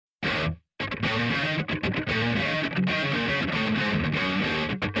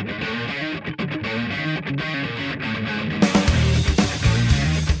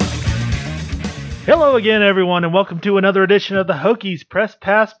Hello again, everyone, and welcome to another edition of the Hokies Press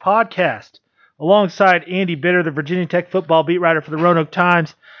Pass Podcast. Alongside Andy Bitter, the Virginia Tech football beat writer for the Roanoke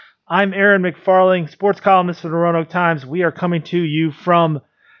Times, I'm Aaron McFarling, sports columnist for the Roanoke Times. We are coming to you from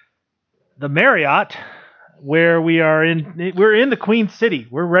the Marriott, where we're in the Queen City.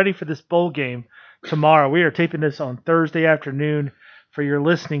 We're ready for this bowl game tomorrow. We are taping this on Thursday afternoon for your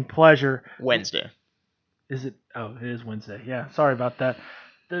listening pleasure. Wednesday. Is it? Oh, it is Wednesday. Yeah, sorry about that.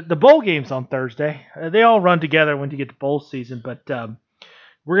 The bowl game's on Thursday. They all run together when you get to bowl season, but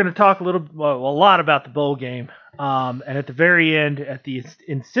we're going to talk a lot about the bowl game. And at the very end, at the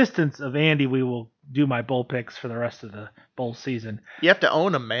insistence of Andy, we will do my bowl picks for the rest of the bowl season. You have to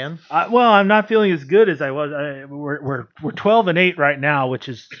own them, man. I'm not feeling as good as I was. We're 12-8 right now, which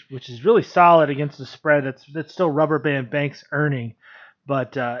is really solid against the spread. That's still Rubber Band Banks earning.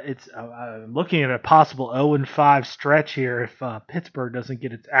 But I'm looking at a possible 0-5 stretch here if Pittsburgh doesn't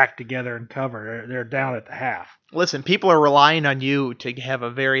get its act together and cover. They're down at the half. Listen, people are relying on you to have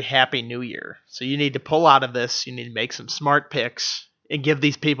a very happy new year. So you need to pull out of this. You need to make some smart picks and give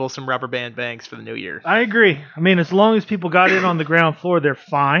these people some Rubber Band Banks for the new year. I agree. I mean, as long as people got in on the ground floor, they're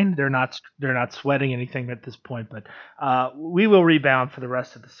fine. They're not sweating anything at this point. But we will rebound for the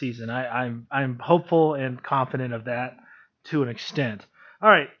rest of the season. I'm hopeful and confident of that to an extent. All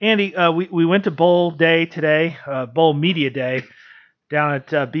right, Andy, we went to Bowl Day today, Bowl Media Day, down at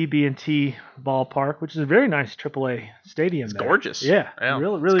BB&T Ballpark, which is a very nice AAA stadium. It's gorgeous. Yeah,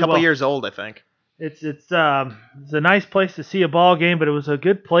 really, really. It's a couple years old, I think. It's a nice place to see a ball game, but it was a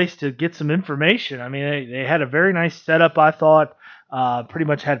good place to get some information. I mean, they had a very nice setup, I thought. Pretty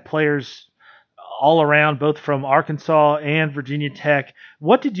much had players all around, both from Arkansas and Virginia Tech.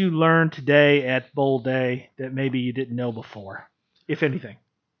 What did you learn today at Bowl Day that maybe you didn't know before, if anything?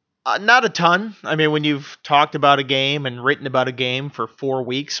 Not a ton. I mean, when you've talked about a game and written about a game for 4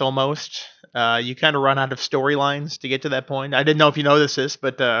 weeks almost, you kind of run out of storylines to get to that point. I didn't know if you noticed this,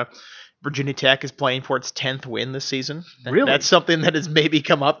 but Virginia Tech is playing for its 10th win this season. Really? That's something that has maybe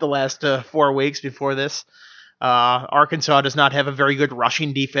come up the last 4 weeks before this. Arkansas does not have a very good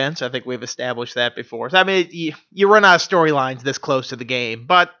rushing defense. I think we've established that before. So, I mean, you run out of storylines this close to the game,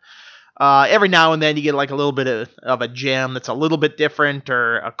 but every now and then you get like a little bit of a gem that's a little bit different,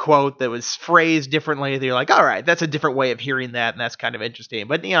 or a quote that was phrased differently. You're like, all right, that's a different way of hearing that, and that's kind of interesting.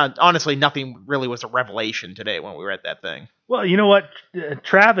 But honestly, nothing really was a revelation today when we were at that thing. Well, you know what?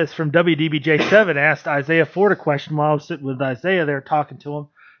 Travis from WDBJ7 asked Isaiah Ford a question while I was sitting with Isaiah there talking to him.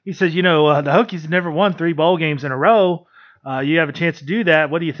 He says, the Hokies have never won 3 bowl games in a row. You have a chance to do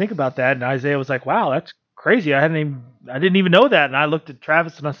that. What do you think about that? And Isaiah was like, wow, that's crazy. I didn't even know that. And I looked at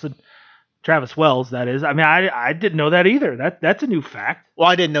Travis and I said, Travis Wells, that is. I mean, I didn't know that either. That's a new fact. Well,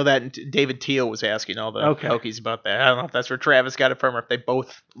 I didn't know that. And David Teal was asking all the Hokies about that. I don't know if that's where Travis got it from or if they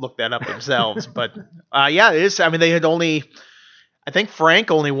both looked that up themselves. But, yeah, it is. I mean, they had I think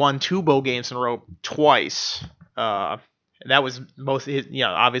Frank only won 2 bowl games in a row twice. That was mostly,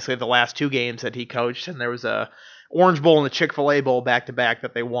 obviously the last 2 games that he coached. And there was a Orange Bowl and a Chick-fil-A Bowl back-to-back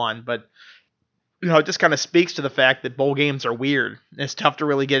that they won. But it just kind of speaks to the fact that bowl games are weird. It's tough to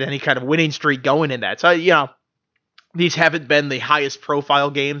really get any kind of winning streak going in that. So, these haven't been the highest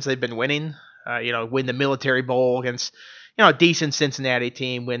profile games they've been winning. Win the Military Bowl against, a decent Cincinnati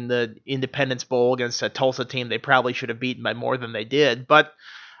team, win the Independence Bowl against a Tulsa team they probably should have beaten by more than they did. But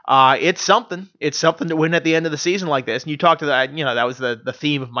it's something. It's something to win at the end of the season like this. And you talked to that, that was the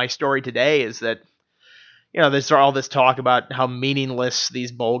theme of my story today, is that there's all this talk about how meaningless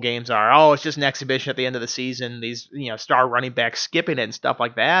these bowl games are. Oh, it's just an exhibition at the end of the season. These, star running backs skipping it and stuff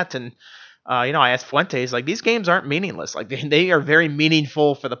like that. And, I asked Fuentes, like, these games aren't meaningless. Like, they are very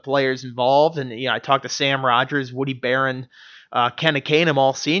meaningful for the players involved. And, I talked to Sam Rogers, Woody Barron, Ken Akanum,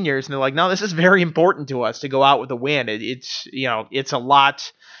 all seniors, and they're like, no, this is very important to us to go out with a win. It's a lot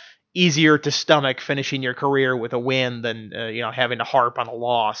easier to stomach finishing your career with a win than having to harp on a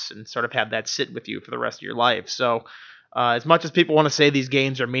loss and sort of have that sit with you for the rest of your life. So as much as people want to say these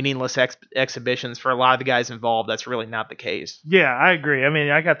games are meaningless exhibitions, for a lot of the guys involved, that's really not the case. Yeah, I agree. I mean,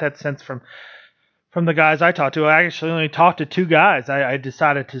 I got that sense from the guys I talked to. I actually only talked to 2 guys. I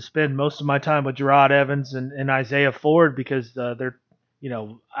decided to spend most of my time with Gerard Evans and Isaiah Ford because they're,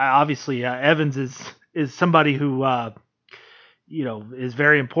 obviously Evans is somebody who is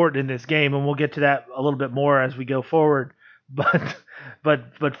very important in this game, and we'll get to that a little bit more as we go forward.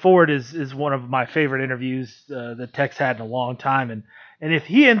 but Ford is one of my favorite interviews that Tex had in a long time, and if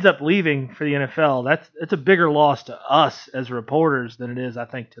he ends up leaving for the NFL, that's a bigger loss to us as reporters than it is, I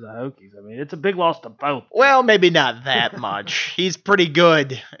think, to the Hokies. I mean, it's a big loss to both. Well, maybe not that much. He's pretty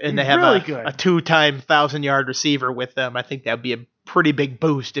good, and they have really a 2-time 1,000-yard receiver with them. I think that would be a pretty big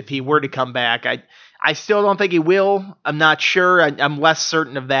boost if he were to come back. I still don't think he will. I'm not sure. I'm less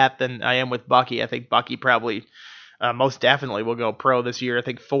certain of that than I am with Bucky. I think Bucky probably most definitely will go pro this year. I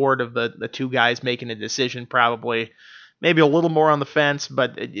think Ford, of the two guys making a decision, probably maybe a little more on the fence,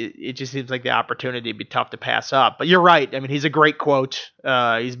 but it just seems like the opportunity would be tough to pass up. But you're right. I mean, he's a great quote.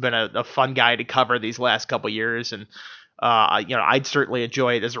 He's been a fun guy to cover these last couple years, and I'd certainly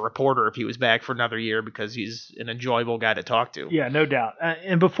enjoy it as a reporter if he was back for another year, because he's an enjoyable guy to talk to. Yeah, no doubt.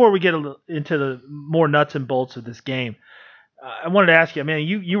 And before we get into the more nuts and bolts of this game, I wanted to ask you, I mean,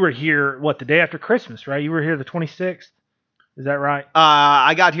 you were here, the day after Christmas, right? You were here the 26th. Is that right?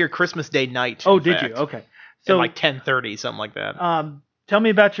 I got here Christmas Day night. Oh, did you? Okay. So like 10:30, something like that. Tell me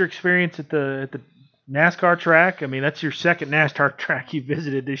about your experience at the NASCAR track. I mean, that's your second NASCAR track you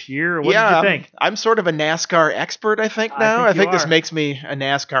visited this year. What did you think? I'm sort of a NASCAR expert, I think, now. I think this makes me a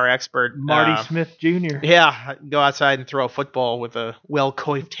NASCAR expert. Marty Smith Jr. Yeah, go outside and throw a football with a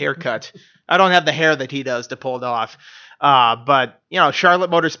well-coiffed haircut. I don't have the hair that he does to pull it off. But, Charlotte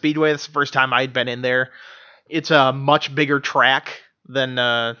Motor Speedway, that's the first time I'd been in there. It's a much bigger track than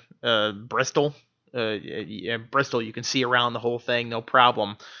Bristol. Bristol, you can see around the whole thing, no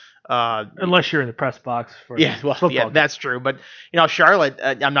problem. Unless you're in the press box for football. Yeah, that's true. But Charlotte,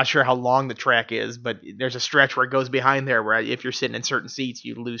 I'm not sure how long the track is, but there's a stretch where it goes behind there where if you're sitting in certain seats,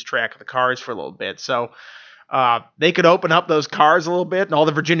 you lose track of the cars for a little bit. So they could open up those cars a little bit, and all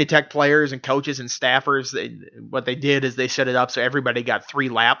the Virginia Tech players and coaches and staffers, what they did is they set it up so everybody got 3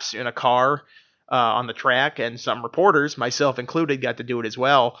 laps in a car on the track, and some reporters, myself included, got to do it as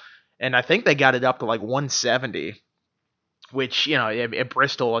well. And I think they got it up to like 170, which, at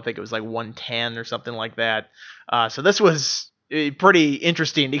Bristol, I think it was like 110 or something like that. So this was pretty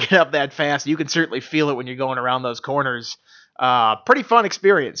interesting to get up that fast. You can certainly feel it when you're going around those corners. Pretty fun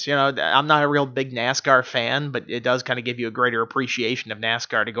experience. I'm not a real big NASCAR fan, but it does kind of give you a greater appreciation of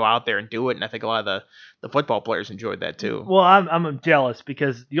NASCAR to go out there and do it. And I think a lot of the football players enjoyed that too. Well, I'm jealous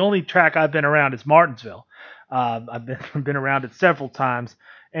because the only track I've been around is Martinsville. I've been around it several times.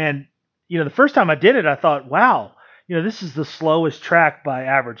 And, the first time I did it, I thought, wow, this is the slowest track by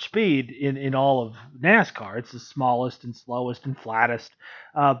average speed in all of NASCAR. It's the smallest and slowest and flattest.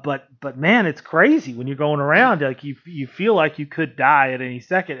 But man, it's crazy when you're going around. Like you feel like you could die at any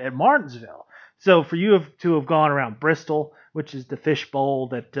second at Martinsville. So for you to have gone around Bristol, which is the fishbowl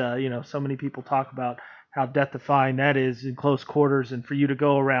that so many people talk about how death-defying that is in close quarters, and for you to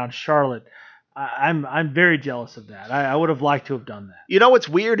go around Charlotte, I'm very jealous of that. I would have liked to have done that. What's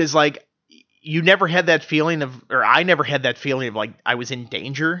weird is like, you never had that feeling I never had that feeling of like I was in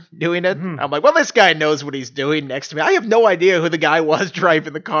danger doing it. Mm-hmm. I'm like, well, this guy knows what he's doing next to me. I have no idea who the guy was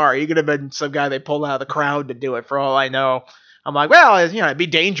driving the car. He could have been some guy they pulled out of the crowd to do it for all I know. I'm like, well, it'd be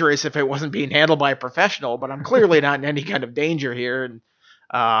dangerous if it wasn't being handled by a professional, but I'm clearly not in any kind of danger here. And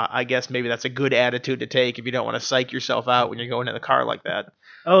I guess maybe that's a good attitude to take if you don't want to psych yourself out when you're going in the car like that.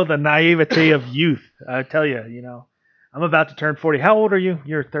 Oh, the naivete of youth. I tell you, I'm about to turn 40. How old are you?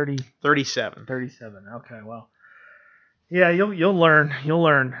 You're 30? 37. 37. Okay, well. Yeah, you'll learn. You'll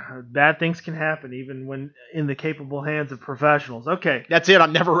learn. Bad things can happen even when in the capable hands of professionals. Okay. That's it.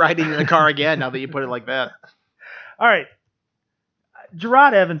 I'm never riding in a car again now that you put it like that. All right.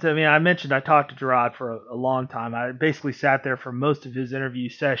 Gerard Evans, I mentioned I talked to Gerard for a long time. I basically sat there for most of his interview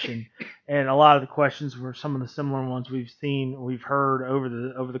session, and a lot of the questions were some of the similar ones we've heard over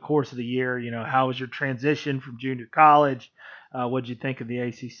the course of the year. How was your transition from junior college? What did you think of the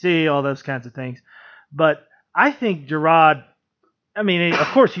ACC? All those kinds of things. But I think Gerard, of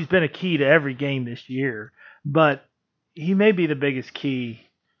course he's been a key to every game this year, but he may be the biggest key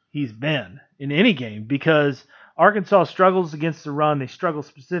he's been in any game because Arkansas struggles against the run. They struggle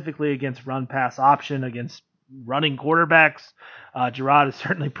specifically against run-pass option, against running quarterbacks. Gerard has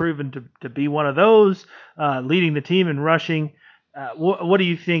certainly proven to be one of those, leading the team in rushing. What do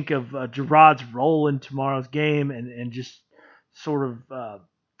you think of Gerard's role in tomorrow's game and just sort of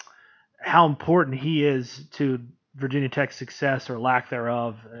how important he is to Virginia Tech's success or lack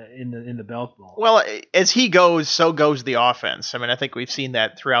thereof in the Belk Bowl? Well, as he goes, so goes the offense. I think we've seen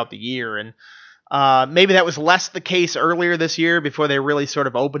that throughout the year, and maybe that was less the case earlier this year before they really sort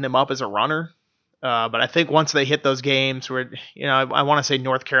of opened him up as a runner. But I think once they hit those games where, I want to say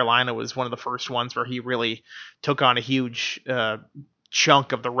North Carolina was one of the first ones where he really took on a huge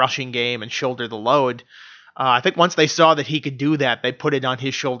chunk of the rushing game and shouldered the load. I think once they saw that he could do that, they put it on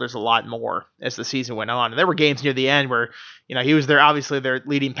his shoulders a lot more as the season went on. And there were games near the end where, he was obviously their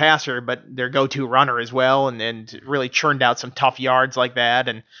leading passer, but their go-to runner as well, and really churned out some tough yards like that.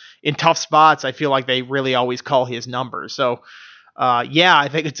 And in tough spots, I feel like they really always call his numbers. So, I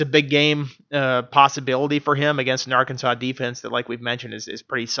think it's a big game possibility for him against an Arkansas defense that, like we've mentioned, is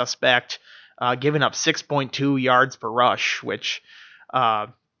pretty suspect, giving up 6.2 yards per rush, which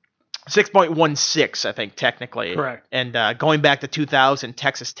 6.16, I think, technically. Correct. And going back to 2000,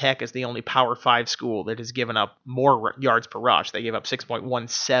 Texas Tech is the only Power 5 school that has given up more yards per rush. They gave up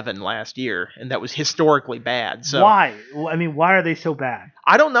 6.17 last year, and that was historically bad. So why? I mean, why are they so bad?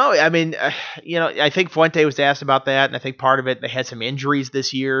 I don't know. I mean, I think Fuente was asked about that, and I think part of it, they had some injuries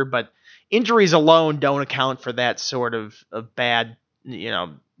this year, but injuries alone don't account for that sort of bad,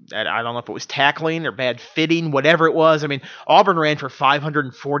 I don't know if it was tackling or bad fitting, whatever it was. I mean, Auburn ran for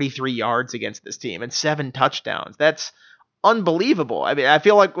 543 yards against this team and 7 touchdowns. That's unbelievable. I mean, I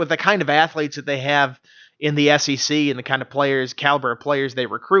feel like with the kind of athletes that they have in the SEC and the kind of caliber of players they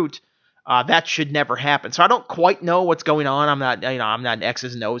recruit, that should never happen. So I don't quite know what's going on. I'm not an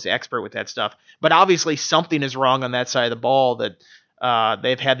X's and O's expert with that stuff, but obviously something is wrong on that side of the ball that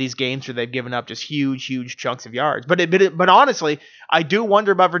they've had these games where they've given up just huge chunks of yards. But honestly, I do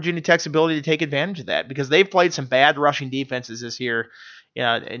wonder about Virginia Tech's ability to take advantage of that because they've played some bad rushing defenses this year.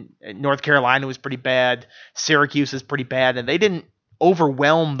 And North Carolina was pretty bad. Syracuse is pretty bad, and they didn't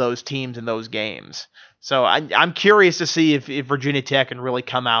overwhelm those teams in those games. So I'm curious to see if Virginia Tech can really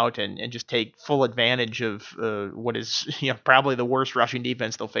come out and just take full advantage of what is probably the worst rushing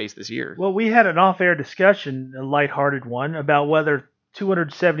defense they'll face this year. Well, we had an off-air discussion, a lighthearted one, about whether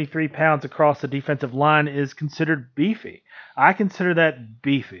 273 pounds across the defensive line is considered beefy. I consider that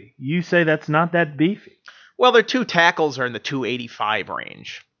beefy. You say that's not that beefy. Well, their 2 tackles are in the 285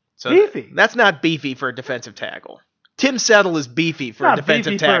 range. So beefy. That's not beefy for a defensive tackle. Tim Settle is beefy for a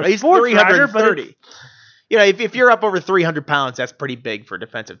defensive tackle. He's 330. If you're up over 300 pounds, that's pretty big for a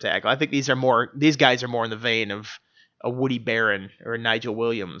defensive tackle. I think these guys are more in the vein of a Woody Barron or a Nigel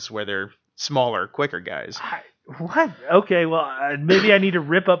Williams, where they're smaller, quicker guys. What? Okay, well, maybe I need to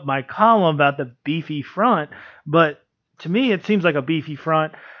rip up my column about the beefy front, but to me it seems like a beefy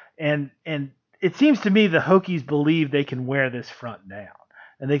front, and it seems to me the Hokies believe they can wear this front down,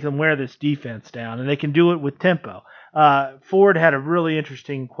 and they can wear this defense down, and they can do it with tempo. Ford had a really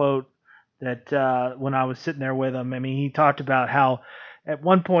interesting quote that when I was sitting there with him, I mean, he talked about how at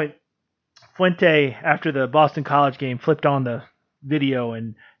one point Fuente, after the Boston College game, flipped on the video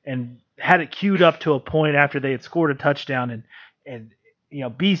and had it queued up to a point after they had scored a touchdown, and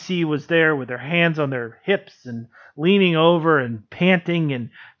BC was there with their hands on their hips and leaning over and panting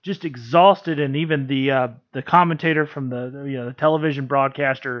and just exhausted, and even the commentator from the television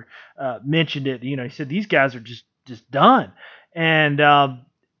broadcaster mentioned it. He said these guys are just done, and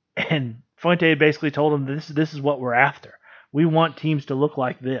Fuente basically told him this is what we're after. We want teams to look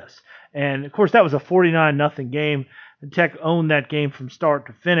like this. And, of course, that was a 49-0 game. Tech owned that game from start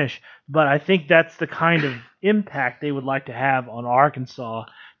to finish. But I think that's the kind of impact they would like to have on Arkansas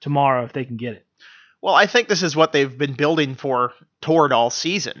tomorrow if they can get it. Well, I think this is what they've been building toward all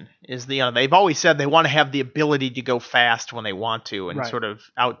season. They've always said they want to have the ability to go fast when they want to and sort of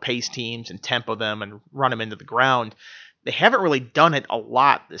outpace teams and tempo them and run them into the ground. They haven't really done it a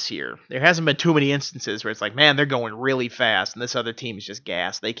lot this year. There hasn't been too many instances where it's like, man, they're going really fast, and this other team is just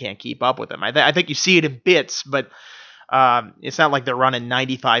gassed. They can't keep up with them. I think you see it in bits, but it's not like they're running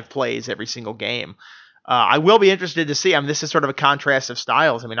 95 plays every single game. I will be interested to see. I mean, this is sort of a contrast of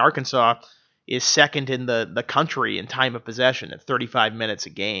styles. I mean, Arkansas is second in the country in time of possession at 35 minutes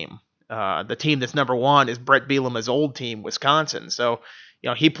a game. The team that's number one is Brett Bielema's old team, Wisconsin. So,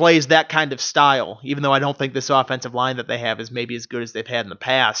 he plays that kind of style, even though I don't think this offensive line that they have is maybe as good as they've had in the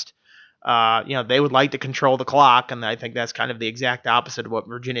past. They would like to control the clock, and I think that's kind of the exact opposite of what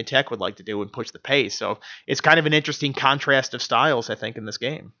Virginia Tech would like to do and push the pace. So it's kind of an interesting contrast of styles, I think, in this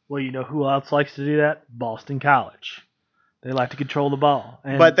game. Well, who else likes to do that? Boston College. They like to control the ball.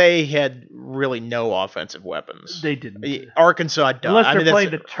 But they had really no offensive weapons. They didn't. Arkansas does. Unless they're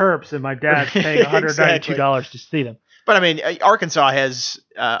playing the Terps, and my dad's paying $192 to see them. But, I mean, Arkansas has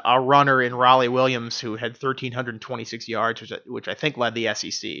a runner in Raleigh Williams who had 1,326 yards, which I think led the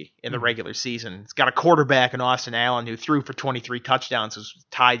SEC in the regular season. It's got a quarterback in Austin Allen who threw for 23 touchdowns, was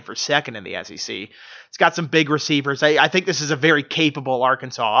tied for second in the SEC. It's got some big receivers. I think this is a very capable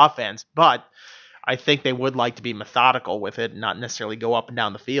Arkansas offense, but I think they would like to be methodical with it and not necessarily go up and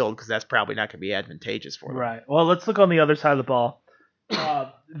down the field because that's probably not going to be advantageous for them. Right. Well, let's look on the other side of the ball.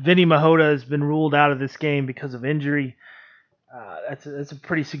 Vinny Mahota has been ruled out of this game because of injury. That's a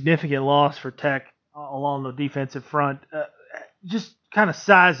pretty significant loss for Tech. along the defensive front. Just kind of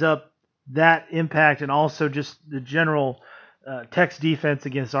size up that impact and also just the general Tech's defense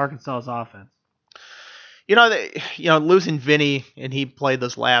against Arkansas's offense. Losing Vinny, and he played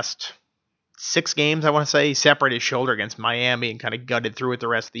those last 6 games, I want to say. He separated his shoulder against Miami and kind of gutted through it the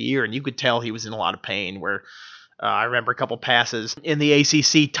rest of the year, and you could tell he was in a lot of pain. Where I remember a couple passes in the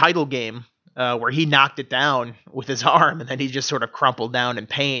ACC title game where he knocked it down with his arm, and then he just sort of crumpled down in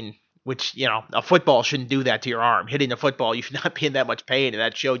pain, which, a football shouldn't do that to your arm. Hitting a football, you should not be in that much pain, and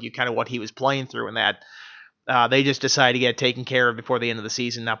that showed you kind of what he was playing through in that. They just decided to get it taken care of before the end of the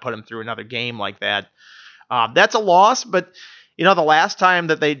season, not put him through another game like that. That's a loss, but, the last time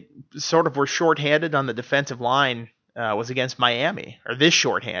that they sort of were shorthanded on the defensive line was against Miami, or this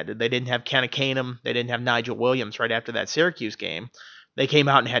shorthanded. They didn't have Kenna Canham. They didn't have Nigel Williams right after that Syracuse game. They came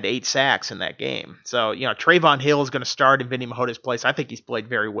out and had 8 sacks in that game. So, Trayvon Hill is going to start in Vinny Mahota's place. I think he's played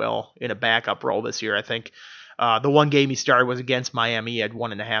very well in a backup role this year. I think the one game he started was against Miami. He had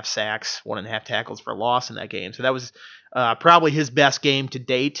 1.5 sacks, 1.5 tackles for loss in that game. So that was probably his best game to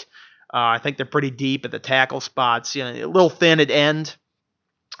date. I think they're pretty deep at the tackle spots. A little thin at end.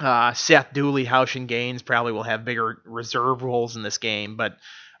 Seth Dooley, Houchen Gaines probably will have bigger reserve roles in this game. But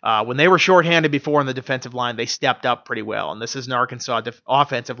when they were shorthanded before on the defensive line, they stepped up pretty well. And this is an Arkansas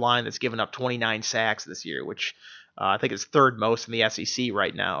offensive line that's given up 29 sacks this year, which I think is third most in the SEC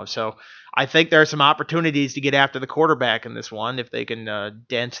right now. So I think there are some opportunities to get after the quarterback in this one if they can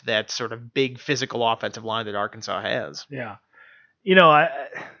dent that sort of big physical offensive line that Arkansas has. Yeah.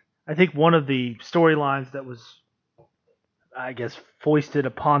 I think one of the storylines that was, I guess, foisted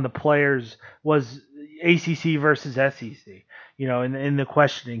upon the players was ACC versus SEC, in the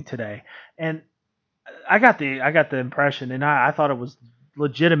questioning today. And I got the impression, and I thought it was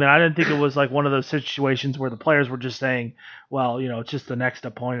legitimate. I didn't think it was like one of those situations where the players were just saying, well, it's just the next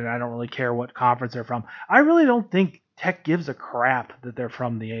opponent. I don't really care what conference they're from. I really don't think Tech gives a crap that they're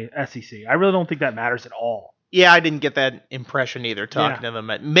from the SEC. I really don't think that matters at all. Yeah, I didn't get that impression either talking to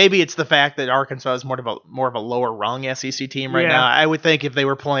them. Maybe it's the fact that Arkansas is more of a lower rung SEC team right now. I would think if they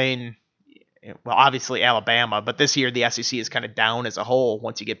were playing, well, obviously Alabama, but this year the SEC is kind of down as a whole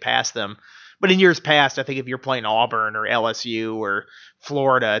once you get past them. But in years past, I think if you're playing Auburn or LSU or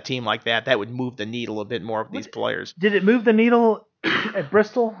Florida, a team like that, that would move the needle a bit more with these players. Did it move the needle at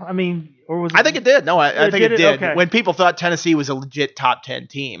Bristol? I mean, or was it? I think it did. No, I think it did. Okay. When people thought Tennessee was a legit top 10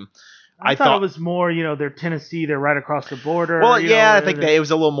 team. I thought it was more, they're Tennessee, they're right across the border. Well, I think it was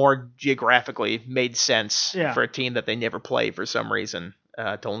a little more geographically made sense for a team that they never play for some reason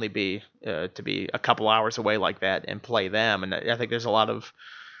to only be a couple hours away like that and play them. And I think there's a lot of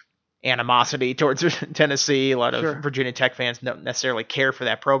animosity towards Tennessee. A lot of Virginia Tech fans don't necessarily care for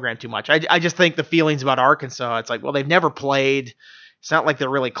that program too much. I just think the feelings about Arkansas, it's like, well, they've never played. It's not like they're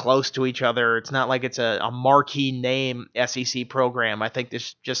really close to each other. It's not like it's a marquee name SEC program. I think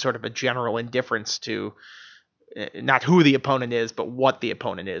there's just sort of a general indifference to not who the opponent is, but what the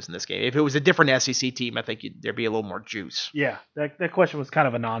opponent is in this game. If it was a different SEC team, I think there'd be a little more juice. Yeah, that question was kind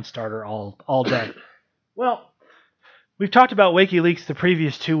of a non-starter all day. Well, we've talked about WikiLeaks the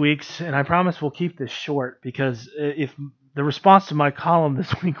previous 2 weeks, and I promise we'll keep this short because if the response to my column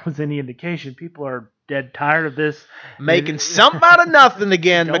this week was any indication, people are dead tired of this. Making something out of nothing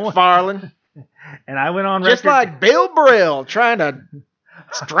again, McFarland. And I went on record. Just like Bill Brill trying to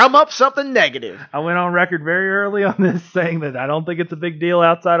drum up something negative. I went on record very early on this saying that I don't think it's a big deal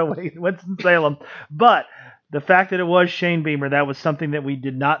outside of Winston-Salem. But the fact that it was Shane Beamer, that was something that we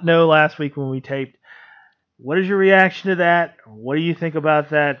did not know last week when we taped. What is your reaction to that? What do you think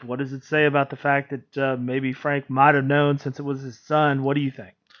about that? What does it say about the fact that maybe Frank might have known since it was his son? What do you think?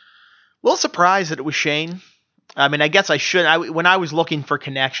 A little surprised that it was Shane. I mean, I guess I should. When I was looking for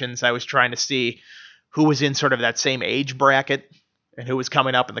connections, I was trying to see who was in sort of that same age bracket and who was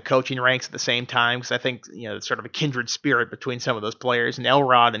coming up in the coaching ranks at the same time. Because I think, it's sort of a kindred spirit between some of those players. And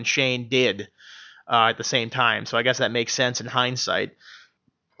Elrod and Shane did at the same time. So I guess that makes sense in hindsight.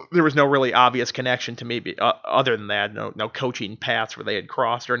 There was no really obvious connection to me other than that. No coaching paths where they had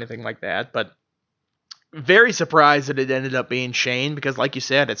crossed or anything like that. But very surprised that it ended up being Shane because, like you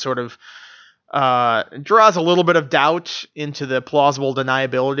said, it sort of draws a little bit of doubt into the plausible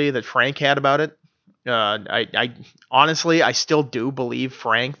deniability that Frank had about it. I honestly, I still do believe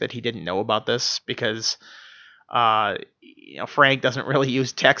Frank that he didn't know about this because Frank doesn't really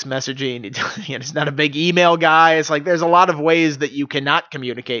use text messaging. He's not a big email guy. It's like there's a lot of ways that you cannot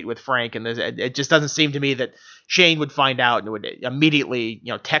communicate with Frank, and it just doesn't seem to me that Shane would find out and would immediately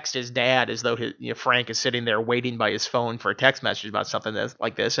text his dad as though Frank is sitting there waiting by his phone for a text message about something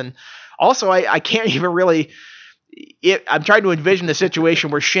like this. And also, I can't even really I'm trying to envision a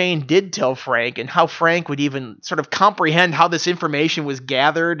situation where Shane did tell Frank, and how Frank would even sort of comprehend how this information was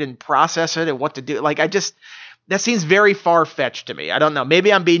gathered and process it and what to do. Like, that seems very far-fetched to me. I don't know.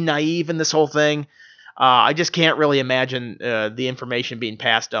 Maybe I'm being naive in this whole thing. I just can't really imagine the information being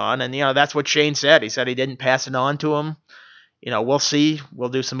passed on. And, that's what Shane said. He said he didn't pass it on to him. We'll see. We'll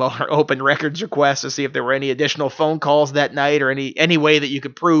do some open records requests to see if there were any additional phone calls that night or any way that you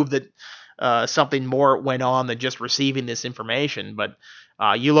could prove that something more went on than just receiving this information. But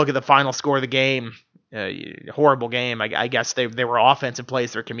you look at the final score of the game, horrible game. I guess they were offensive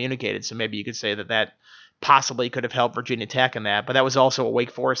plays that were communicated, so maybe you could say that possibly could have helped Virginia Tech in that. But that was also a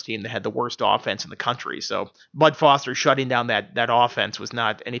Wake Forest team that had the worst offense in the country. So Bud Foster shutting down that offense was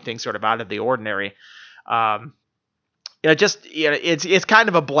not anything sort of out of the ordinary. It's kind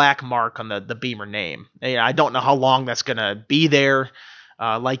of a black mark on the Beamer name. I don't know how long that's going to be there.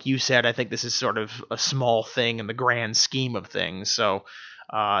 Like you said, I think this is sort of a small thing in the grand scheme of things. So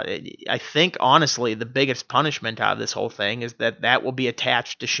I think, honestly, the biggest punishment out of this whole thing is that will be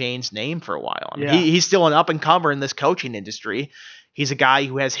attached to Shane's name for a while. I mean, he's still an up-and-comer in this coaching industry. He's a guy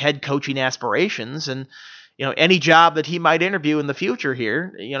who has head coaching aspirations, and any job that he might interview in the future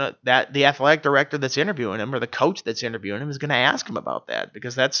here, that the athletic director that's interviewing him or the coach that's interviewing him is going to ask him about that,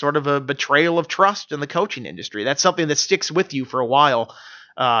 because that's sort of a betrayal of trust in the coaching industry. That's something that sticks with you for a while,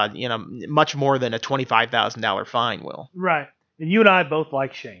 much more than a $25,000 fine will. Right. And you and I both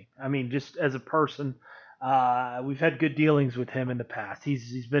like Shane. I mean, just as a person, we've had good dealings with him in the past.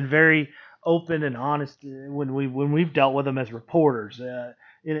 He's been very open and honest when we've dealt with him as reporters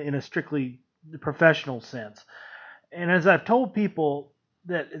in a strictly professional sense. And as I've told people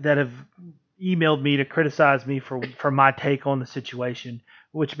that have emailed me to criticize me for my take on the situation,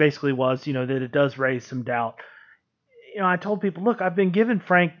 which basically was, that it does raise some doubt. I told people, look, I've been giving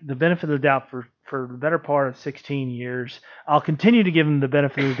Frank the benefit of the doubt for the better part of 16 years. I'll continue to give him the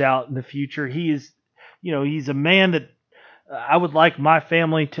benefit of the doubt in the future. He is, he's a man that I would like my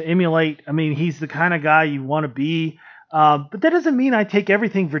family to emulate. I mean, he's the kind of guy you want to be. But that doesn't mean I take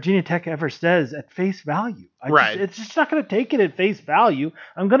everything Virginia Tech ever says at face value. It's just not going to take it at face value.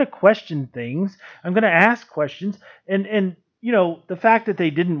 I'm going to question things. I'm going to ask questions. And the fact that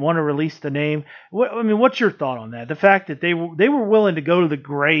they didn't want to release the name, what's your thought on that? The fact that they were willing to go to the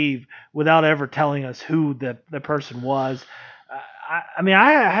grave without ever telling us who the person was. I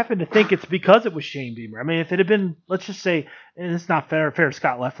happen to think it's because it was Shane Beamer. I mean, if it had been, let's just say, and it's not fair to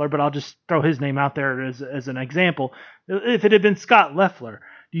Scott Loeffler, but I'll just throw his name out there as an example. If it had been Scott Loeffler,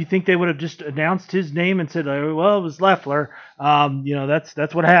 do you think they would have just announced his name and said, well, it was Loeffler,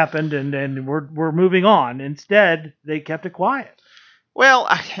 that's what happened, and we're moving on? Instead, they kept it quiet. Well,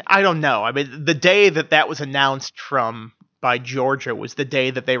 I don't know. I mean, the day that was announced by Georgia was the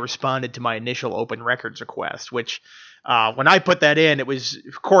day that they responded to my initial open records request, which when I put that in, it was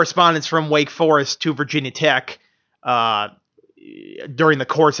correspondence from Wake Forest to Virginia Tech during the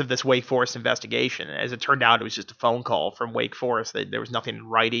course of this Wake Forest investigation. As it turned out, it was just a phone call from Wake Forest. There was nothing in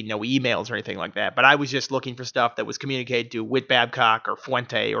writing, no emails or anything like that. But I was just looking for stuff that was communicated to Whit Babcock or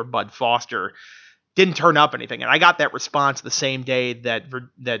Fuente or Bud Foster. Didn't turn up anything. And I got that response the same day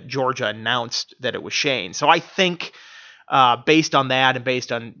that Georgia announced that it was Shane. So I think based on that and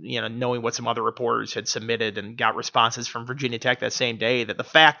based on knowing what some other reporters had submitted and got responses from Virginia Tech that same day, that the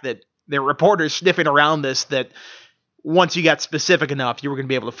fact that there were reporters sniffing around this, that once you got specific enough, you were going to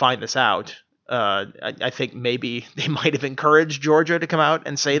be able to find this out. I think maybe they might have encouraged Georgia to come out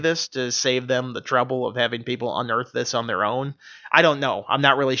and say this to save them the trouble of having people unearth this on their own. I don't know. I'm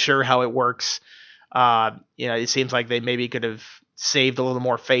not really sure how it works. It seems like they maybe could have saved a little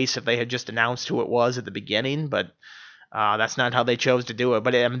more face if they had just announced who it was at the beginning, but that's not how they chose to do it.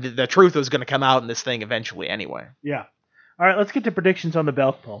 But the truth was going to come out in this thing eventually anyway. Yeah. All right, let's get to predictions on the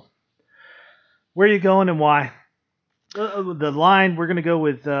Belk poll. Where are you going and why? The line, we're going to go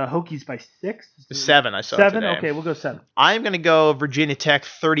with Hokies by 6. 7, I saw 7? Today. Okay, we'll go 7. I'm going to go Virginia Tech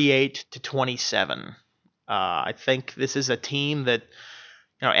 38-27. I think this is a team that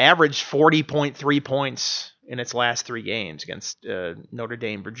averaged 40.3 points in its last 3 games against Notre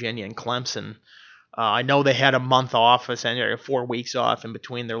Dame, Virginia, and Clemson. I know they had a month off, essentially 4 weeks off in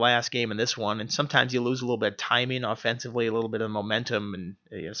between their last game and this one, and sometimes you lose a little bit of timing offensively, a little bit of momentum,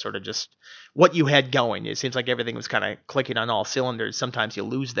 and sort of just what you had going. It seems like everything was kind of clicking on all cylinders. Sometimes you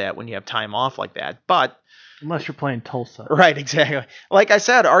lose that when you have time off like that, but unless you're playing Tulsa. Right, exactly. Like I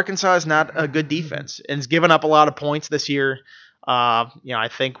said, Arkansas is not a good defense and has given up a lot of points this year. I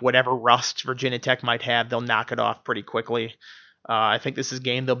think whatever rust Virginia Tech might have, they'll knock it off pretty quickly. I think this is a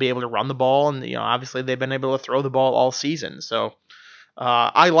game they'll be able to run the ball, and obviously they've been able to throw the ball all season. So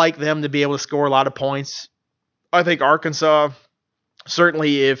I like them to be able to score a lot of points. I think Arkansas,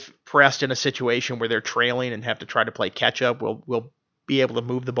 certainly if pressed in a situation where they're trailing and have to try to play catch up, will be able to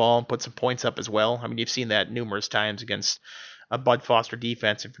move the ball and put some points up as well. I mean, you've seen that numerous times against a Bud Foster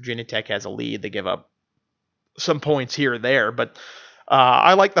defense. If Virginia Tech has a lead, they give up some points here or there. But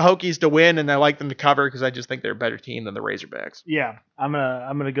I like the Hokies to win, and I like them to cover because I just think they're a better team than the Razorbacks. Yeah, I'm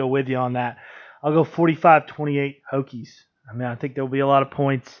gonna go with you on that. I'll go 45-28 Hokies. I mean, I think there'll be a lot of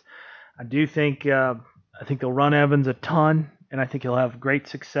points. I do think I think they'll run Evans a ton, and I think he'll have great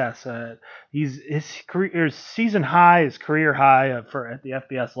success. His season high, his career high at the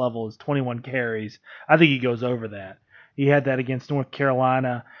FBS level is 21 carries. I think he goes over that. He had that against North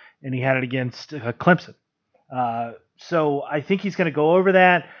Carolina, and he had it against Clemson. So I think he's going to go over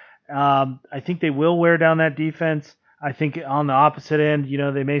that. I think they will wear down that defense. I think on the opposite end,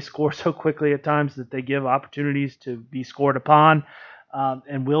 they may score so quickly at times that they give opportunities to be scored upon,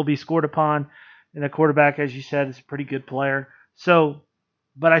 and will be scored upon. And the quarterback, as you said, is a pretty good player. So,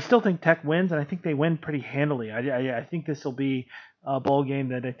 but I still think Tech wins, and I think they win pretty handily. I think this will be a bowl game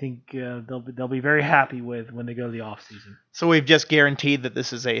that I think they'll be very happy with when they go to the offseason. So we've just guaranteed that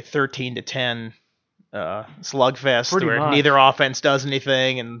this is a 13-10 slugfest pretty where much. Neither offense does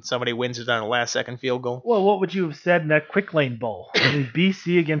anything and somebody wins it on a last-second field goal. Well, what would you have said in that Quick Lane Bowl?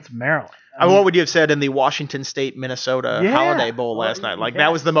 BC against Maryland. What would you have said in the Washington State-Minnesota Holiday Bowl last night?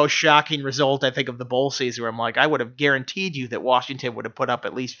 That was the most shocking result, I think, of the bowl season, where I'm like, I would have guaranteed you that Washington would have put up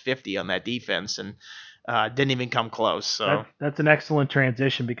at least 50 on that defense and didn't even come close. So that's an excellent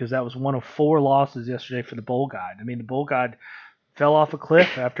transition because that was one of 4 losses yesterday for the Bowl Guide. I mean, the Bowl Guide fell off a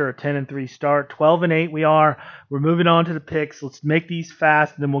cliff after a 10-3 start. 12-8 we're moving on to the picks. Let's make these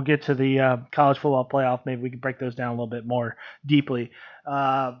fast, and then we'll get to the college football playoff. Maybe we can break those down a little bit more deeply.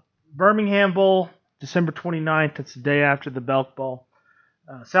 Birmingham Bowl, December 29th. It's the day after the Belk Bowl.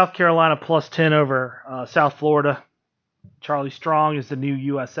 South Carolina plus 10 over South Florida. Charlie Strong is the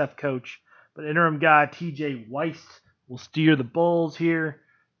new USF coach, but interim guy TJ Weiss will steer the Bulls here.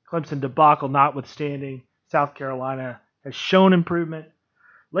 Clemson debacle notwithstanding, South Carolina has shown improvement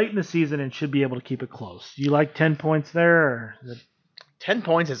late in the season and should be able to keep it close. Do you like 10 points there? 10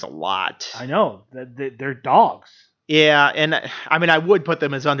 points is a lot. I know. They're dogs. Yeah, and I mean, I would put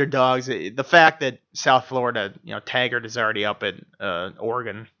them as underdogs. The fact that South Florida, Taggart is already up at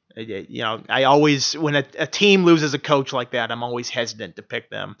Oregon. I always, when a team loses a coach like that, I'm always hesitant to pick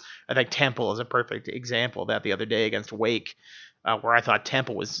them. I think Temple is a perfect example of that the other day against Wake, where I thought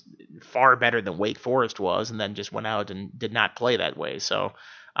Temple was far better than Wake Forest was, and then just went out and did not play that way. So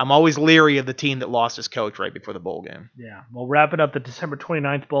I'm always leery of the team that lost his coach right before the bowl game. Yeah, we'll wrap it up the December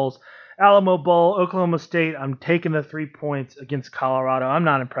 29th Bowls. Alamo Bowl, Oklahoma State. I'm taking the 3 points against Colorado. I'm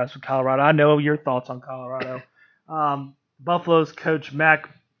not impressed with Colorado. I know your thoughts on Colorado. Buffalo's coach Mike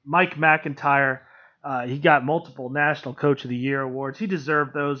McIntyre, he got multiple National Coach of the Year awards. He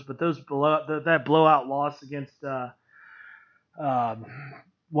deserved those, but that blowout loss against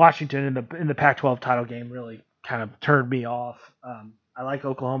Washington in the Pac-12 title game really kind of turned me off. I like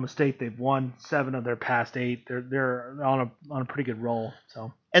Oklahoma State. They've won 7 of their past 8. They're on a pretty good roll.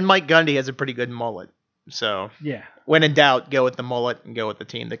 So. And Mike Gundy has a pretty good mullet. So yeah, when in doubt, go with the mullet and go with the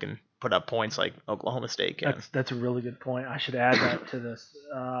team that can put up points like Oklahoma State can. That's a really good point. I should add that to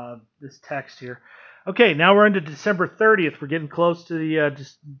this text here. Okay, now we're into December 30th. We're getting close to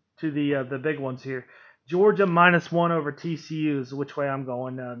the big ones here. Georgia -1 over TCU is which way I'm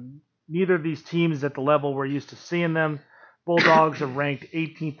going. Neither of these teams is at the level we're used to seeing them. Bulldogs are ranked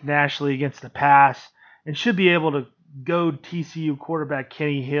 18th nationally against the pass and should be able to goad TCU quarterback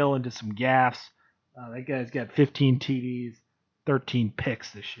Kenny Hill into some gaffes. That guy's got 15 TDs, 13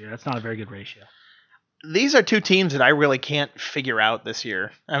 picks this year. That's not a very good ratio. These are 2 teams that I really can't figure out this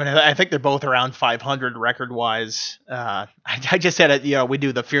year. I mean, I think they're both around 500 record-wise. I just said it. We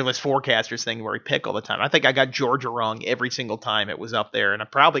do the Fearless Forecasters thing where we pick all the time. I think I got Georgia wrong every single time it was up there, and I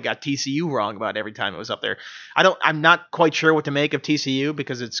probably got TCU wrong about every time it was up there. I'm not quite sure what to make of TCU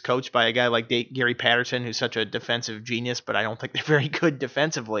because it's coached by a guy like Gary Patterson, who's such a defensive genius, but I don't think they're very good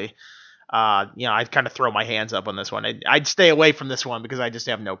defensively. I'd kind of throw my hands up on this one. I'd stay away from this one because I just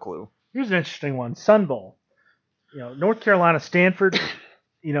have no clue. Here's an interesting one. Sun Bowl. North Carolina, Stanford.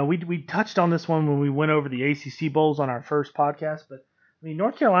 We touched on this one when we went over the ACC Bowls on our first podcast, but I mean,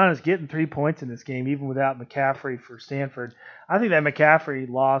 North Carolina's getting 3 points in this game, even without McCaffrey for Stanford. I think that McCaffrey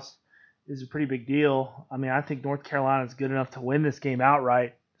loss is a pretty big deal. I mean, I think North Carolina's good enough to win this game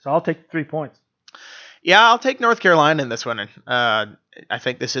outright, so I'll take the 3 points. Yeah, I'll take North Carolina in this one. I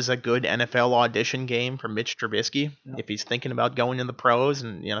think this is a good NFL audition game for Mitch Trubisky if he's thinking about going in the pros.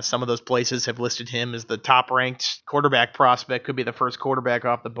 And some of those places have listed him as the top-ranked quarterback prospect, could be the first quarterback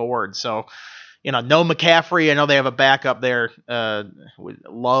off the board. So, no McCaffrey. I know they have a backup there.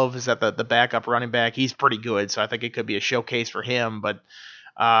 Love is that the backup running back. He's pretty good, so I think it could be a showcase for him. But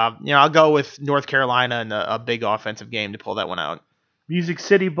I'll go with North Carolina and a big offensive game to pull that one out. Music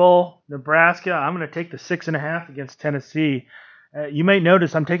City Bowl, Nebraska. I'm going to take the 6.5 against Tennessee. You may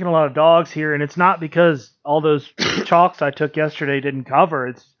notice I'm taking a lot of dogs here, and it's not because all those chalks I took yesterday didn't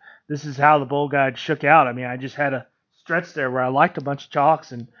cover. This is how the bowl guide shook out. I mean, I just had a stretch there where I liked a bunch of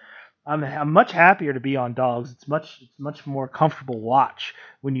chalks, and I'm much happier to be on dogs. It's much more comfortable watch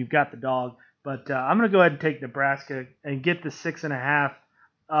when you've got the dog. But I'm going to go ahead and take Nebraska and get the 6.5.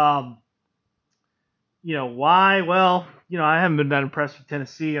 Why? Well, I haven't been that impressed with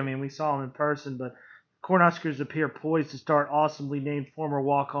Tennessee. I mean, we saw them in person, but Cornhuskers appear poised to start awesomely named former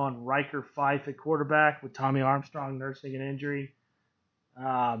walk-on Riker Fife at quarterback with Tommy Armstrong nursing an injury.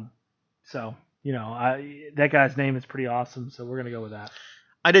 That guy's name is pretty awesome, so we're going to go with that.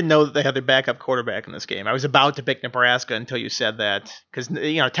 I didn't know that they had their backup quarterback in this game. I was about to pick Nebraska until you said that, because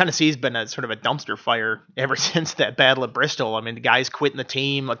Tennessee's been a sort of a dumpster fire ever since that battle at Bristol. I mean, the guys quitting the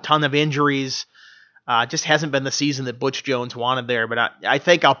team, a ton of injuries. Just hasn't been the season that Butch Jones wanted there, but I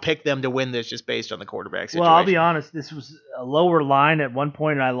think I'll pick them to win this just based on the quarterback situation. Well, I'll be honest, this was a lower line at one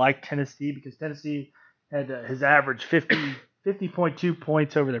point, and I liked Tennessee because Tennessee had his average 50.2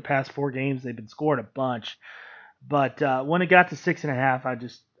 points over their past 4 games. They've been scoring a bunch. But when it got to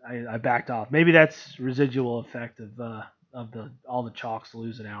 6.5, I backed off. Maybe that's residual effect of all the chalks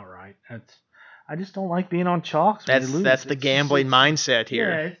losing outright. I just don't like being on chalks. That's the gambling mindset here.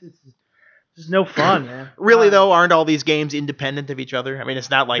 Yeah, it's just no fun, man. Really, though, aren't all these games independent of each other? I mean, it's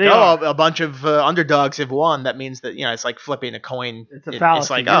not like, a bunch of underdogs have won. That means that, it's like flipping a coin. It's a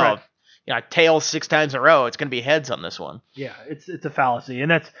fallacy. It's like, tails 6 times in a row. It's going to be heads on this one. Yeah, it's a fallacy. And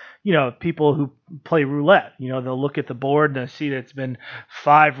that's, people who play roulette. They'll look at the board and they'll see that it's been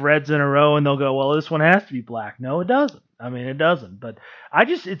 5 reds in a row and they'll go, well, this one has to be black. No, it doesn't. I mean, it doesn't. But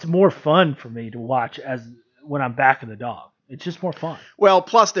it's more fun for me to watch when I'm backing the dog. It's just more fun. Well,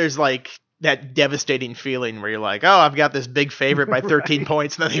 plus there's that devastating feeling where you're like, oh, I've got this big favorite by 13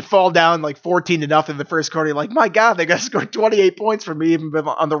 points, and then they fall down 14-0 in the first quarter. You're like, my God, they got to score 28 points for me, even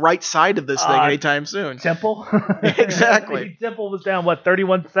on the right side of this thing anytime soon. Temple? Exactly. Temple was down,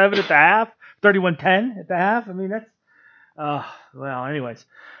 31-7 at the half? 31-10 at the half? I mean, that's anyways.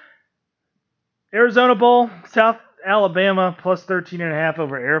 Arizona Bowl, South Alabama plus 13.5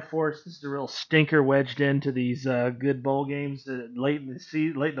 over Air Force. This is a real stinker wedged into these good bowl games late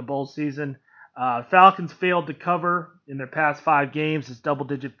in the bowl season. Falcons failed to cover in their past 5 games as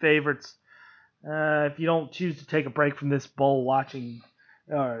double-digit favorites. If you don't choose to take a break from this bowl watching,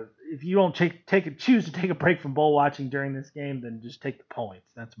 if you don't choose to take a break from bowl watching during this game, then just take the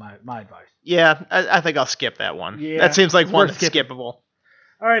points. That's my advice. Yeah, I think I'll skip that one. Yeah, that seems like one that's skippable.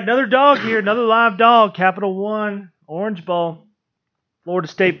 All right, another dog here, another live dog. Capital One, Orange Bowl. Florida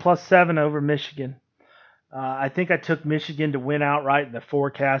State plus 7 over Michigan. I think I took Michigan to win outright in the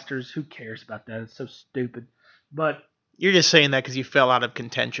forecasters. Who cares about that? It's so stupid. But you're just saying that because you fell out of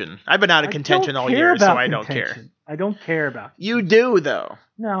contention. I've been out of contention all year, so I don't care. I don't care about it. You do, though.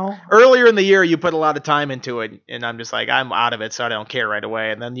 No. Earlier in the year, you put a lot of time into it, and I'm just like, I'm out of it, so I don't care right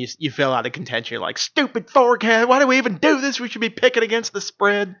away. And then you fell out of contention. You're like, stupid forecast. Why do we even do this? We should be picking against the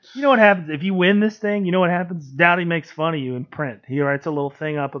spread. You know what happens? If you win this thing, you know what happens? Dowdy makes fun of you in print. He writes a little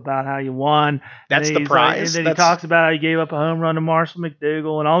thing up about how you won. That's the prize. And then he talks about how he gave up a home run to Marshall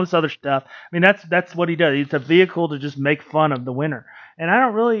McDougal and all this other stuff. I mean, that's what he does. It's a vehicle to just make fun of the winner. And I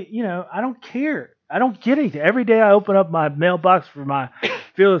don't really, I don't care. I don't get anything. Every day I open up my mailbox for my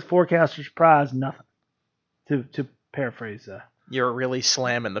Fearless Forecaster's Prize, nothing. To paraphrase. You're really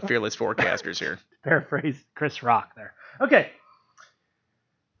slamming the Fearless Forecasters here. Paraphrase Chris Rock there. Okay.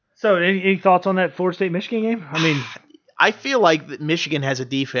 So, any thoughts on that Florida State-Michigan game? I mean, I feel like that Michigan has a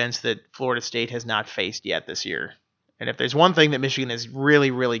defense that Florida State has not faced yet this year. And if there's one thing that Michigan is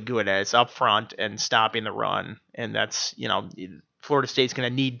really, really good at, it's up front and stopping the run. And that's, Florida State's going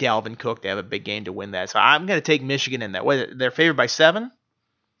to need Dalvin Cook to have a big game to win that. So I'm going to take Michigan in that. They're favored by 7?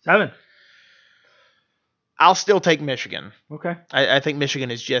 7. I'll still take Michigan. Okay. I think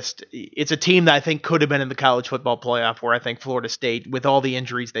Michigan is it's a team that I think could have been in the college football playoff, where I think Florida State, with all the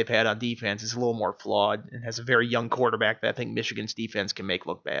injuries they've had on defense, is a little more flawed and has a very young quarterback that I think Michigan's defense can make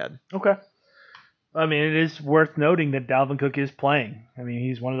look bad. Okay. I mean, it is worth noting that Dalvin Cook is playing. I mean,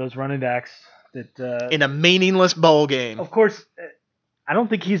 he's one of those running backs that in a meaningless bowl game. Of course, I don't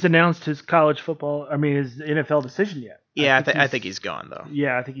think he's announced his his NFL decision yet. Yeah, I think he's gone, though.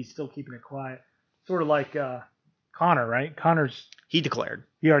 Yeah, I think he's still keeping it quiet. Sort of like Connor, right? He declared.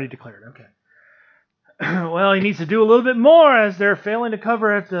 He already declared, okay. Well, he needs to do a little bit more as they're failing to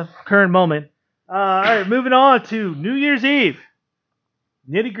cover at the current moment. All right, moving on to New Year's Eve.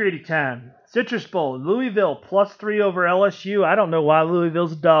 Nitty-gritty time. Citrus Bowl, Louisville +3 over LSU. I don't know why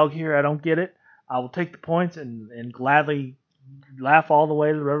Louisville's a dog here. I don't get it. I will take the points and gladly laugh all the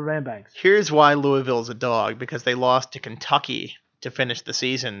way to the Rubberband Banks. Here's why Louisville's a dog, because they lost to Kentucky to finish the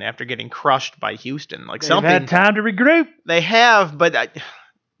season after getting crushed by Houston. They've had time to regroup. They have, but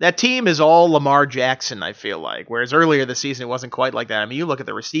that team is all Lamar Jackson, I feel like, whereas earlier this season it wasn't quite like that. I mean, you look at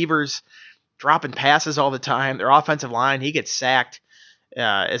the receivers dropping passes all the time. Their offensive line, he gets sacked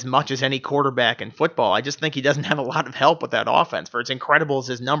as much as any quarterback in football. I just think he doesn't have a lot of help with that offense. For as incredible as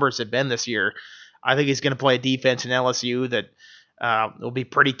his numbers have been this year, I think he's going to play a defense in LSU that will be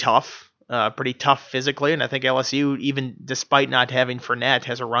pretty tough physically. And I think LSU, even despite not having Fournette,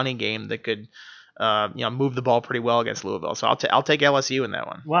 has a running game that could move the ball pretty well against Louisville. So I'll take LSU in that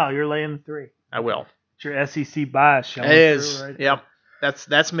one. Wow, you're laying the 3. I will. It's your SEC bias. It is. Right, yep.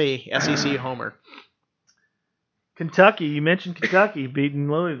 That's me, SEC homer. Kentucky, you mentioned Kentucky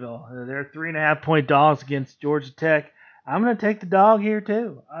beating Louisville. They're 3.5-point dogs against Georgia Tech. I'm going to take the dog here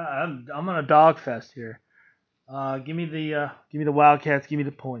too. I'm on a dog fest here. Give me the Wildcats. Give me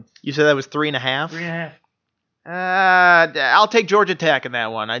the points. You said that was 3.5. 3.5. I'll take Georgia Tech in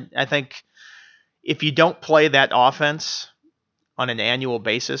that one. I think if you don't play that offense on an annual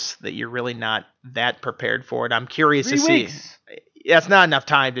basis, that you're really not that prepared for it. I'm curious 3 to weeks. see. That's not enough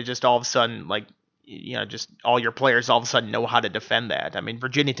time to just all of a sudden, like, just all your players all of a sudden know how to defend that. I mean,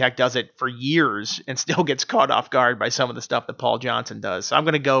 Virginia Tech does it for years and still gets caught off guard by some of the stuff that Paul Johnson does. So I'm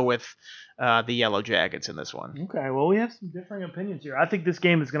going to go with the Yellow Jackets in this one. Okay, well, we have some differing opinions here. I think this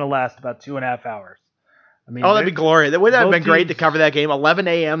game is going to last about 2.5 hours. I mean, that'd be glorious. That would have been great to cover that game. 11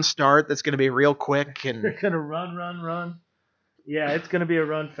 a.m. start. That's going to be real quick. And they're going to run. Yeah, it's going to be a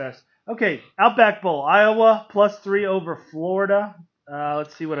run fest. Okay, Outback Bowl. Iowa +3 over Florida.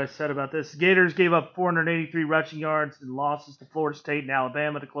 Let's see what I said about this. Gators gave up 483 rushing yards and losses to Florida State and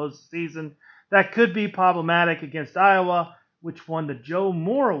Alabama to close the season. That could be problematic against Iowa, which won the Joe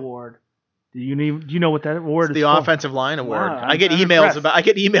Moore Award. Do you know what that award is? The Offensive Line Award. Wow, I get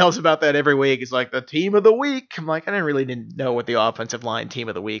emails about that every week. It's like the Team of the Week. I'm like, I didn't know what the Offensive Line Team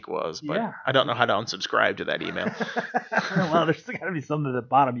of the Week was, but yeah. I don't know how to unsubscribe to that email. Well, there's got to be something at the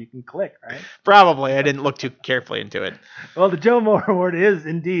bottom you can click, right? Probably. I didn't look too carefully into it. Well, the Joe Moore Award is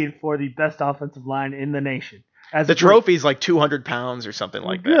indeed for the best offensive line in the nation. The trophy's like 200 pounds or something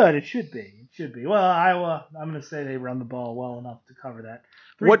like that. Good. It should be. Well, Iowa, I'm going to say they run the ball well enough to cover that.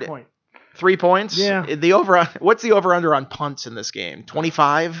 3 point. 3 points? Yeah. What's the over-under on punts in this game?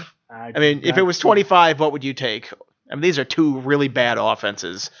 25? I mean, if it was 25, what would you take? I mean, these are two really bad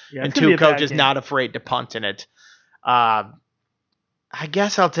offenses and two coaches not afraid to punt in it. I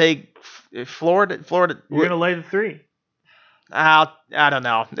guess I'll take Florida. You're going to lay the 3. I don't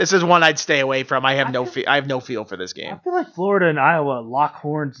know. This is one I'd stay away from. I have no feel for this game. I feel like Florida and Iowa lock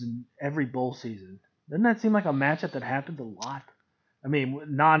horns in every bowl season. Doesn't that seem like a matchup that happens a lot? I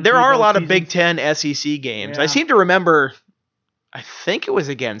mean, there are a lot of Big Ten SEC games. Yeah. I seem to remember, I think it was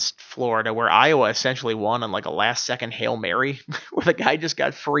against Florida, where Iowa essentially won on like a last-second Hail Mary, where the guy just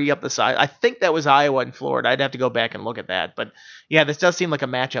got free up the side. I think that was Iowa and Florida. I'd have to go back and look at that. But, yeah, this does seem like a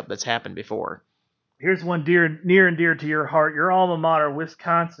matchup that's happened before. Here's one near and dear to your heart. Your alma mater,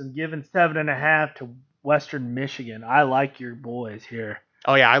 Wisconsin, giving 7.5 to Western Michigan. I like your boys here.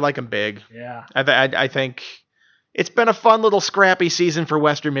 Oh, yeah, I like them big. Yeah. I think it's been a fun little scrappy season for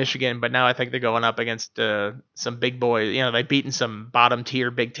Western Michigan, but now I think they're going up against some big boys. They've beaten some bottom-tier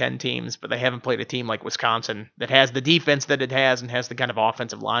Big Ten teams, but they haven't played a team like Wisconsin that has the defense that it has and has the kind of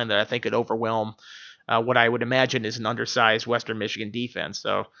offensive line that I think could overwhelm what I would imagine is an undersized Western Michigan defense.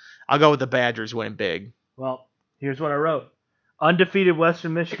 So I'll go with the Badgers winning big. Well, here's what I wrote. Undefeated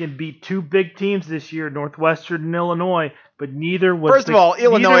Western Michigan beat 2 big teams this year, Northwestern and Illinois, but neither was... First of all,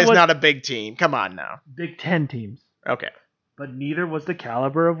 Illinois is not a big team. Come on now. Big Ten teams. Okay. But neither was the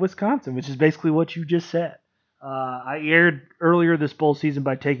caliber of Wisconsin, which is basically what you just said. I aired earlier this bowl season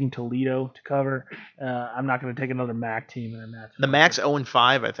by taking Toledo to cover. I'm not going to take another MAC team in a match. The MAC's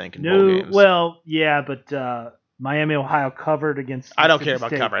 0-5, I think, in bowl games. Well, yeah, but Miami, Ohio covered against... I don't care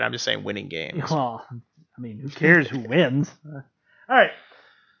about covering. I'm just saying winning games. Well, I mean, who cares who wins? All right.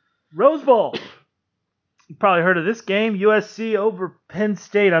 Rose Bowl. You probably heard of this game. USC over Penn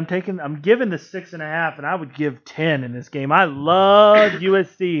State. I'm giving the 6.5, and I would give 10 in this game. I love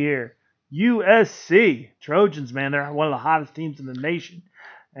USC here. USC. Trojans, man. They're one of the hottest teams in the nation,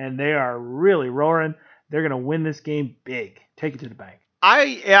 and they are really roaring. They're going to win this game big. Take it to the bank.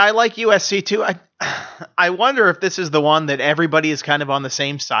 I like USC too. I wonder if this is the one that everybody is kind of on the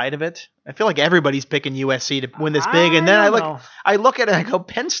same side of it. I feel like everybody's picking USC to win this big, and then I look at it and I go,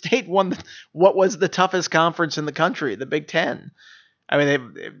 Penn State won what was the toughest conference in the country, the Big Ten. I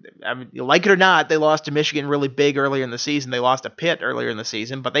mean, you like it or not, they lost to Michigan really big earlier in the season. They lost to Pitt earlier in the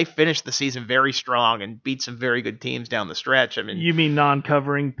season, but they finished the season very strong and beat some very good teams down the stretch. I mean, you mean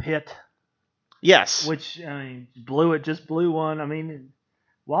non-covering Pitt? Yes. Which just blew one. I mean,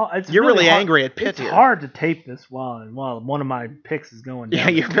 well, you're really angry at Pitt. It's hard to tape this while one of my picks is going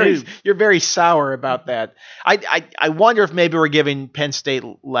down. Yeah, you're very sour about that. I wonder if maybe we're giving Penn State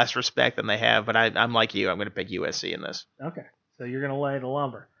less respect than they have, but I'm like you. I'm going to pick USC in this. Okay. So you're going to lay the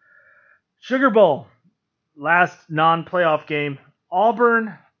lumber. Sugar Bowl, last non-playoff game.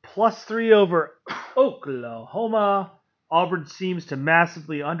 Auburn +3 over Oklahoma. Auburn seems to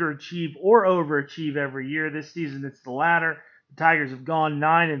massively underachieve or overachieve every year. This season it's the latter. The Tigers have gone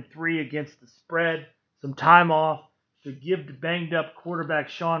 9-3 against the spread. Some time off to give the banged-up quarterback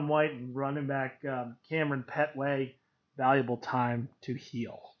Sean White and running back Cameron Petway valuable time to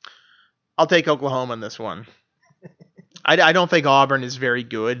heal. I'll take Oklahoma in this one. I don't think Auburn is very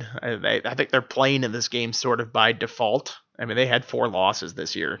good. I think they're playing in this game sort of by default. I mean, they had 4 losses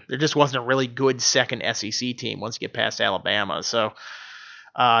this year. There just wasn't a really good second SEC team once you get past Alabama. So,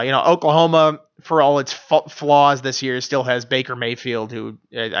 Oklahoma, for all its flaws this year, still has Baker Mayfield, who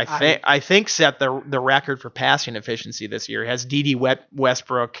I think set the record for passing efficiency this year. Has Dede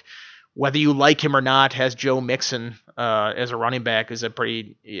Westbrook, whether you like him or not, has Joe Mixon as a running back, who's a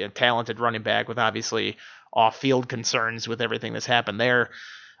pretty talented running back with obviously off-field concerns with everything that's happened there.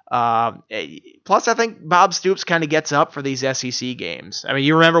 Plus, I think Bob Stoops kind of gets up for these SEC games. I mean,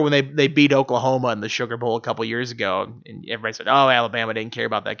 you remember when they beat Oklahoma in the Sugar Bowl a couple years ago, and everybody said, oh, Alabama didn't care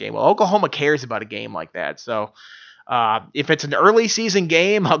about that game. Well, Oklahoma cares about a game like that. So if it's an early season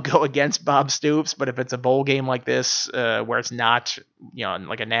game, I'll go against Bob Stoops. But if it's a bowl game like this, where it's not,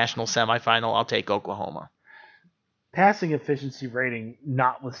 like a national semifinal, I'll take Oklahoma. Passing efficiency rating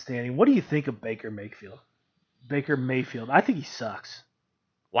notwithstanding, what do you think of Baker Mayfield? I think he sucks.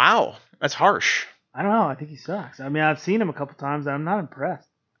 Wow, that's harsh. I don't know. I think he sucks. I mean, I've seen him a couple times, and I'm not impressed.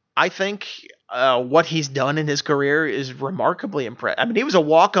 I think what he's done in his career is remarkably impressive. I mean, he was a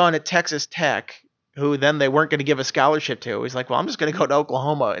walk-on at Texas Tech, who then they weren't going to give a scholarship to. He's like, well, I'm just going to go to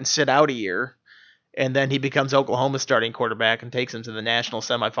Oklahoma and sit out a year. And then he becomes Oklahoma's starting quarterback and takes them to the national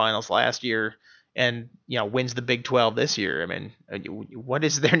semifinals last year. And, wins the Big 12 this year. I mean, what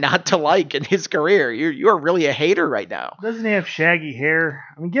is there not to like in his career? You're really a hater right now. Doesn't he have shaggy hair?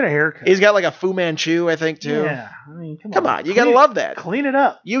 I mean, get a haircut. He's got like a Fu Manchu, I think, too. Yeah. I mean, come on. You got to love that. Clean it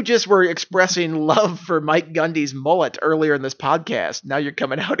up. You just were expressing love for Mike Gundy's mullet earlier in this podcast. Now you're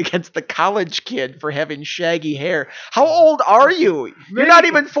coming out against the college kid for having shaggy hair. How old are you? You're not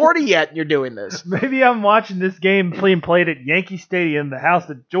even 40 yet and you're doing this. Maybe I'm watching this game being played at Yankee Stadium, the house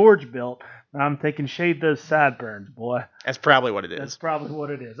that George built. I'm thinking shave those sideburns, boy. That's probably what it is.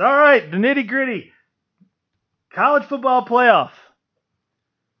 All right, the nitty-gritty. College football playoff.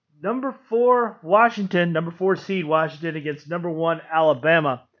 Number 4 Washington, number 4 seed Washington against number 1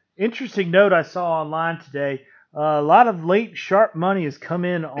 Alabama. Interesting note I saw online today. A lot of late sharp money has come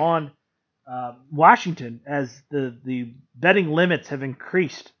in on Washington as the betting limits have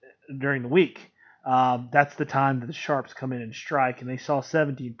increased during the week. That's the time that the sharps come in and strike, and they saw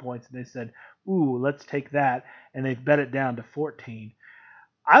 17 points, and they said, ooh, let's take that, and they've bet it down to 14.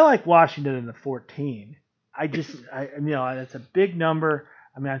 I like Washington in the 14. That's a big number.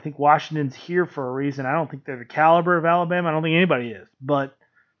 I mean, I think Washington's here for a reason. I don't think they're the caliber of Alabama. I don't think anybody is, but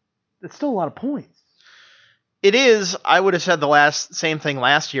it's still a lot of points. It is. I would have said the same thing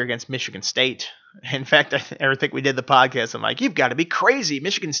last year against Michigan State. In fact, I think we did the podcast. I'm like, you've got to be crazy.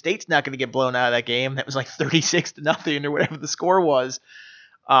 Michigan State's not going to get blown out of that game. That was like 36-0 or whatever the score was.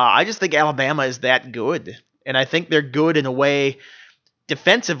 I just think Alabama is that good. And I think they're good in a way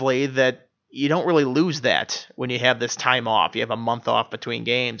defensively that you don't really lose that when you have this time off. You have a month off between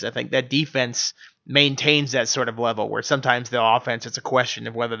games. I think that defense maintains that sort of level where sometimes the offense, it's a question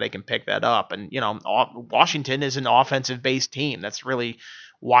of whether they can pick that up. And, Washington is an offensive-based team. That's really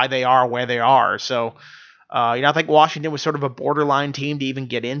why they are where they are. So, I think Washington was sort of a borderline team to even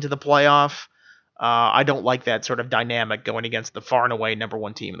get into the playoff. I don't like that sort of dynamic going against the far and away number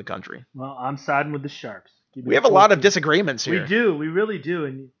 1 team in the country. Well, I'm siding with the Sharps. We have a lot of disagreements here. We do. We really do.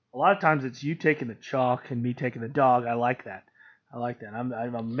 And a lot of times it's you taking the chalk and me taking the dog. I like that.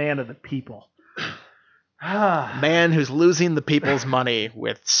 I'm a man of the people. Man who's losing the people's money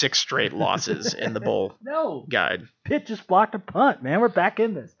with 6 straight losses in the bowl guide. Pitt just blocked a punt, man. We're back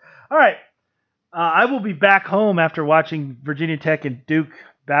in this. All right. I will be back home after watching Virginia Tech and Duke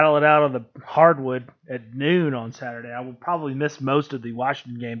battle it out on the hardwood at noon on Saturday. I will probably miss most of the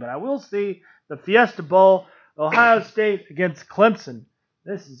Washington game, but I will see the Fiesta Bowl, Ohio State against Clemson.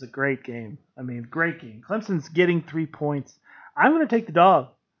 This is a great game. I mean, great game. Clemson's getting 3 points. I'm going to take the dog.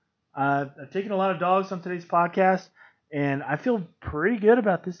 I've taken a lot of dogs on today's podcast, and I feel pretty good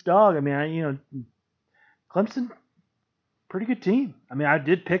about this dog. I mean, Clemson, pretty good team. I mean, I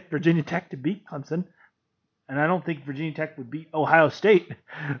did pick Virginia Tech to beat Clemson, and I don't think Virginia Tech would beat Ohio State.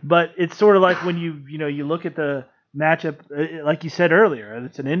 But it's sort of like when you look at the matchup, like you said earlier,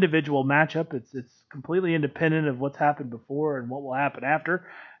 it's an individual matchup. It's completely independent of what's happened before and what will happen after.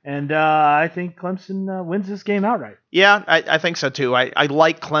 And I think Clemson wins this game outright. Yeah, I think so too. I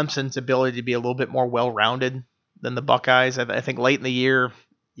like Clemson's ability to be a little bit more well-rounded than the Buckeyes. I think late in the year,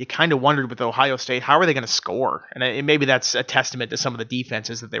 you kind of wondered with Ohio State, how are they going to score? And maybe that's a testament to some of the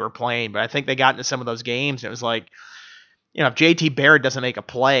defenses that they were playing. But I think they got into some of those games, and it was like, if JT Barrett doesn't make a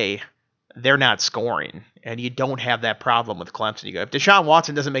play, they're not scoring. And you don't have that problem with Clemson. You go, if Deshaun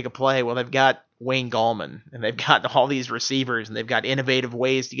Watson doesn't make a play, well, they've got Wayne Gallman, and they've got all these receivers, and they've got innovative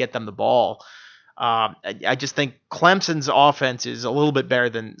ways to get them the ball. I just think Clemson's offense is a little bit better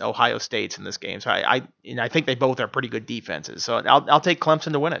than Ohio State's in this game. So I think they both are pretty good defenses. So I'll take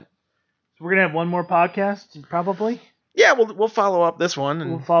Clemson to win it. So we're gonna have one more podcast, probably. Yeah, we'll follow up this one,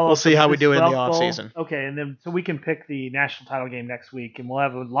 and we'll see how we do it in the offseason. Okay, and then so we can pick the national title game next week, and we'll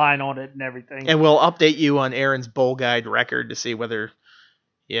have a line on it and everything. And we'll update you on Aaron's bowl guide record to see whether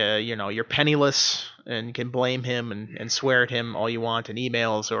you're penniless and can blame him and swear at him all you want in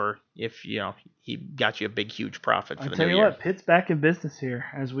emails, or if he got you a big huge profit for the new year. I tell you what, Pitt's back in business here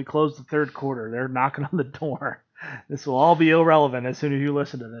as we close the third quarter. They're knocking on the door. This will all be irrelevant as soon as you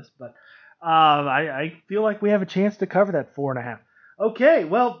listen to this, but I feel like we have a chance to cover that 4.5. Okay,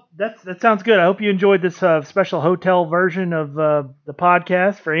 well that sounds good. I hope you enjoyed this special hotel version of the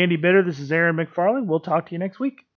podcast. For Andy Bitter, this is Aaron McFarland. We'll talk to you next week.